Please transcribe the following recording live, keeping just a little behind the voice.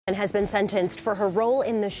and has been sentenced for her role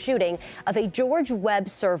in the shooting of a George Webb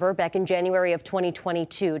server back in January of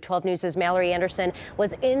 2022. 12 News' Mallory Anderson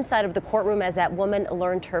was inside of the courtroom as that woman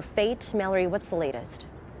learned her fate. Mallory, what's the latest?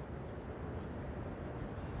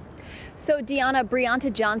 So Deanna,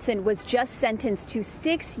 Brianta Johnson was just sentenced to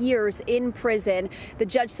 6 years in prison. The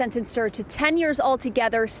judge sentenced her to 10 years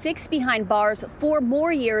altogether, 6 behind bars, 4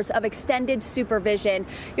 more years of extended supervision.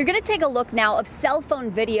 You're going to take a look now of cell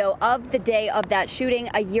phone video of the day of that shooting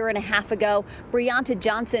a year and a half ago. Brianta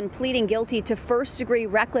Johnson pleading guilty to first-degree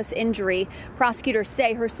reckless injury. Prosecutors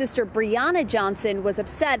say her sister Brianna Johnson was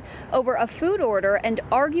upset over a food order and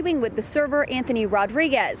arguing with the server Anthony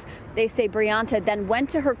Rodriguez. They say Brianta then went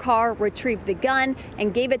to her car, retrieved the gun,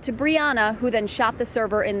 and gave it to Brianna, who then shot the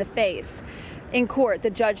server in the face. In court, the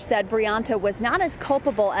judge said Brianta was not as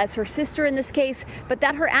culpable as her sister in this case, but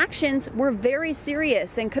that her actions were very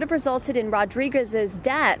serious and could have resulted in Rodriguez's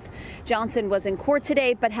death. Johnson was in court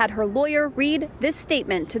today, but had her lawyer read this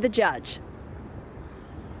statement to the judge.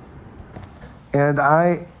 And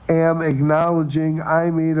I am acknowledging I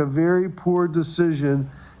made a very poor decision,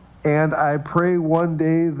 and I pray one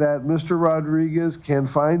day that Mr. Rodriguez can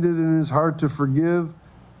find it in his heart to forgive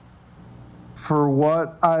for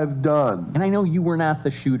what I've done. And I know you were not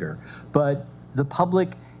the shooter, but the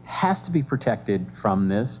public has to be protected from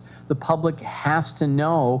this. The public has to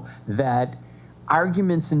know that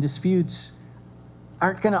arguments and disputes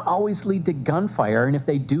aren't going to always lead to gunfire, and if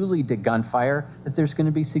they do lead to gunfire, that there's going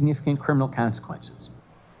to be significant criminal consequences.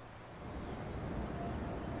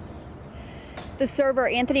 The server,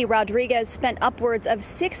 Anthony Rodriguez, spent upwards of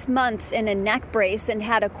 6 months in a neck brace and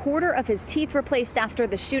had a quarter of his teeth replaced after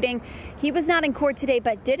the shooting. He was not in court today,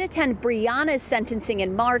 but did attend Brianna's sentencing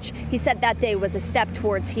in March. He said that day was a step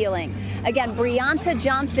towards healing. Again, Brianta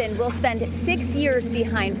Johnson will spend 6 years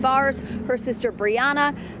behind bars. Her sister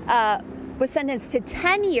Brianna was sentenced to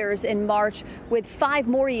 10 years in March, with 5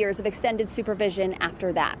 more years of extended supervision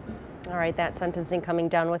after that. All right, that sentencing coming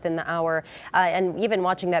down within the hour. And even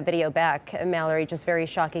watching that video back, Mallory, just very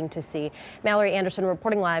shocking to see. Mallory Anderson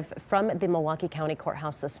reporting live from the Milwaukee County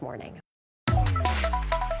Courthouse this morning.